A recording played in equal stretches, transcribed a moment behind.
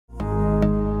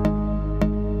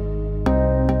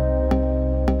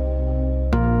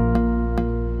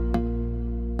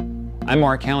I'm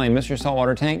Mark Callie in Mr.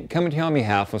 Saltwater Tank, coming to you on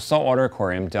behalf of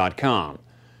SaltwaterAquarium.com.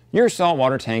 Your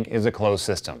saltwater tank is a closed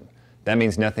system. That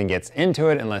means nothing gets into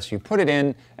it unless you put it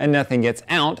in, and nothing gets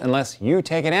out unless you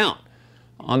take it out.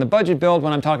 On the budget build,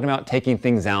 when I'm talking about taking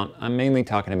things out, I'm mainly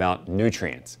talking about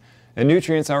nutrients. And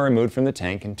nutrients are removed from the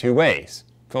tank in two ways.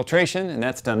 Filtration, and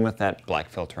that's done with that black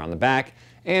filter on the back,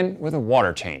 and with a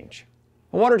water change.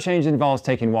 A water change involves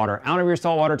taking water out of your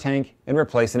saltwater tank and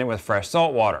replacing it with fresh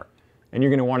salt water. And you're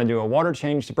going to want to do a water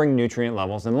change to bring nutrient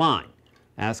levels in line.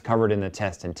 As covered in the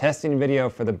test and testing video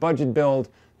for the budget build,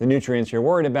 the nutrients you're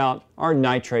worried about are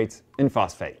nitrates and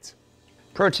phosphates.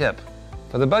 Pro tip,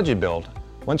 for the budget build,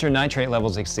 once your nitrate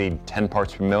levels exceed 10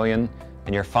 parts per million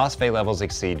and your phosphate levels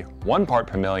exceed 1 part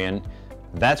per million,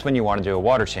 that's when you want to do a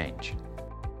water change.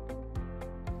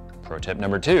 Pro tip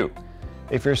number 2,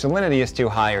 if your salinity is too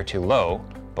high or too low,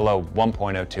 below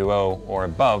 1.020 or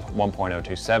above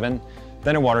 1.027,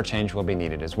 then a water change will be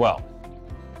needed as well.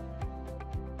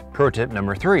 Pro tip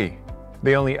number 3,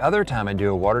 the only other time I do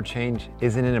a water change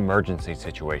is in an emergency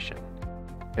situation.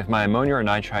 If my ammonia or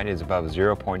nitrite is above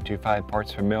 0.25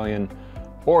 parts per million,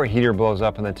 or a heater blows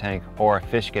up in the tank, or a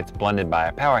fish gets blended by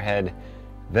a powerhead,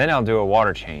 then I'll do a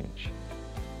water change.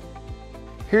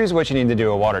 Here's what you need to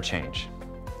do a water change.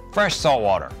 Fresh salt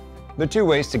water. There are two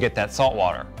ways to get that salt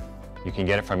water. You can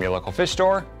get it from your local fish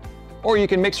store, or you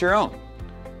can mix your own.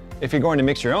 If you're going to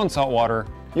mix your own salt water,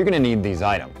 you're going to need these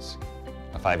items.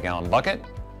 A 5-gallon bucket,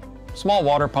 small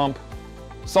water pump,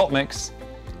 salt mix,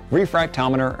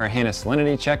 refractometer or hand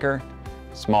salinity checker,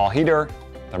 small heater,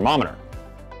 thermometer.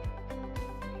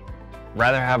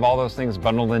 Rather have all those things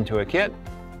bundled into a kit?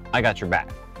 I got your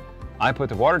back. I put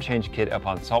the water change kit up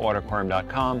on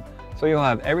SaltwaterAquarium.com so you'll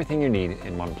have everything you need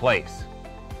in one place.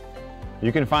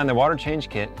 You can find the water change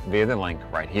kit via the link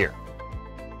right here.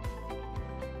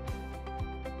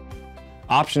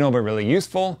 Optional but really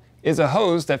useful is a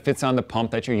hose that fits on the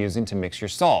pump that you're using to mix your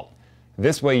salt.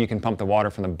 This way you can pump the water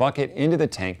from the bucket into the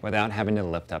tank without having to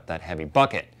lift up that heavy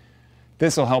bucket.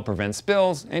 This will help prevent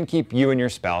spills and keep you and your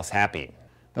spouse happy.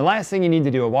 The last thing you need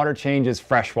to do a water change is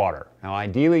fresh water. Now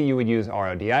ideally you would use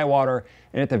RODI water,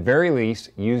 and at the very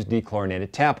least use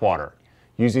dechlorinated tap water.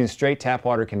 Using straight tap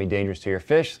water can be dangerous to your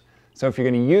fish, so if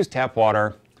you're going to use tap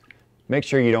water, make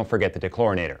sure you don't forget the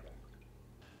dechlorinator.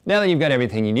 Now that you've got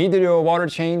everything you need to do a water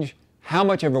change, how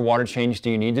much of a water change do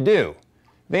you need to do?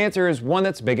 The answer is one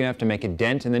that's big enough to make a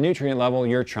dent in the nutrient level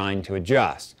you're trying to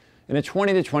adjust. And a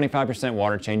 20 to 25%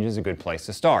 water change is a good place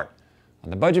to start.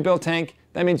 On the budget build tank,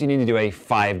 that means you need to do a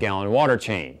 5-gallon water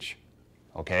change.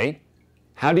 Okay,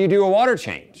 how do you do a water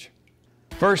change?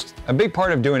 First, a big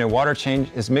part of doing a water change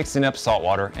is mixing up salt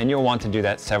water, and you'll want to do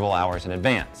that several hours in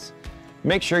advance.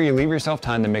 Make sure you leave yourself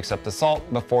time to mix up the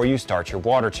salt before you start your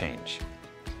water change.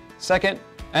 Second,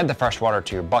 add the fresh water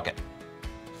to your bucket.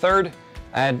 Third,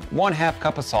 add 1/2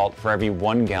 cup of salt for every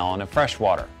 1 gallon of fresh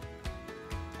water.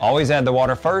 Always add the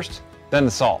water first, then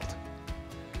the salt.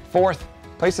 Fourth,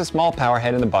 place a small power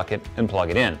head in the bucket and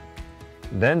plug it in.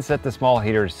 Then set the small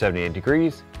heater to 78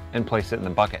 degrees and place it in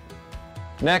the bucket.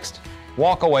 Next,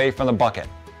 walk away from the bucket.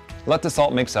 Let the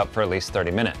salt mix up for at least 30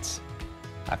 minutes.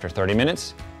 After 30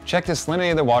 minutes, check the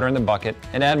salinity of the water in the bucket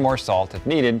and add more salt if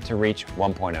needed to reach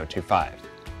 1.025.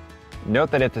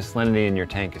 Note that if the salinity in your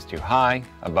tank is too high,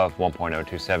 above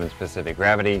 1.027 specific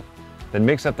gravity, then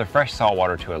mix up the fresh salt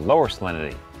water to a lower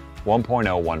salinity,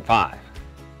 1.015.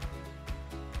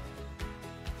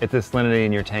 If the salinity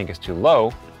in your tank is too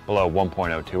low, below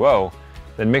 1.020,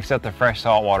 then mix up the fresh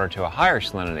salt water to a higher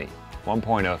salinity,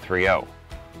 1.030.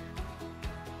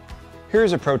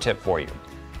 Here's a pro tip for you.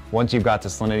 Once you've got the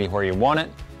salinity where you want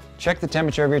it, check the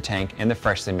temperature of your tank and the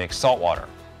freshly mixed salt water.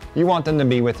 You want them to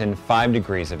be within 5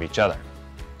 degrees of each other.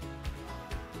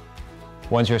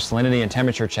 Once your salinity and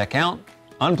temperature check out,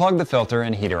 unplug the filter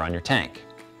and heater on your tank.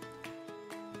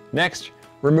 Next,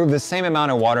 remove the same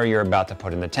amount of water you're about to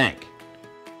put in the tank.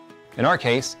 In our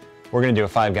case, we're going to do a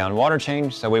 5-gallon water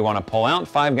change, so we want to pull out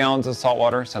 5 gallons of salt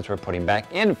water since we're putting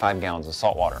back in 5 gallons of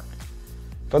salt water.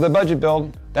 For the budget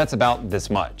build, that's about this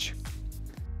much.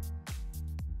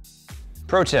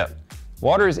 Pro tip.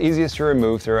 Water is easiest to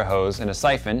remove through a hose and a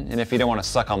siphon, and if you don't want to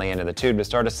suck on the end of the tube to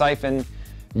start a siphon,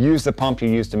 use the pump you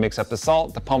use to mix up the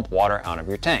salt to pump water out of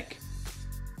your tank.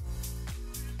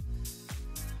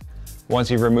 Once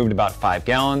you've removed about 5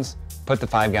 gallons, put the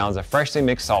 5 gallons of freshly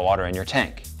mixed salt water in your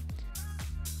tank.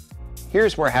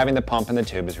 Here's where having the pump in the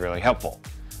tube is really helpful.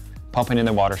 Pumping in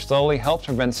the water slowly helps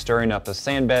prevent stirring up the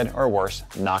sand bed or worse,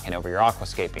 knocking over your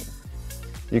aquascaping.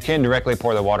 You can directly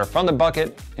pour the water from the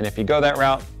bucket, and if you go that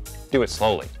route, do it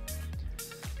slowly.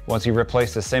 Once you've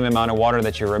replaced the same amount of water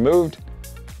that you removed,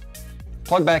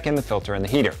 plug back in the filter and the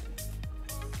heater.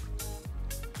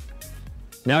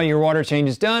 Now your water change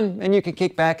is done and you can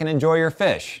kick back and enjoy your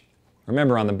fish.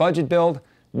 Remember, on the budget build,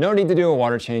 no need to do a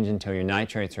water change until your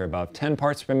nitrates are above 10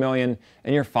 parts per million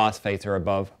and your phosphates are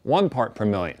above 1 part per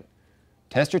million.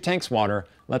 Test your tank's water,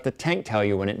 let the tank tell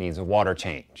you when it needs a water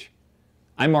change.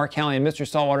 I'm Mark Callion, Mr.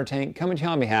 Saltwater Tank, coming to you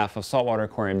on behalf of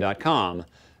SaltwaterAquarium.com.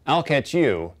 I'll catch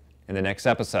you in the next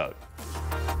episode.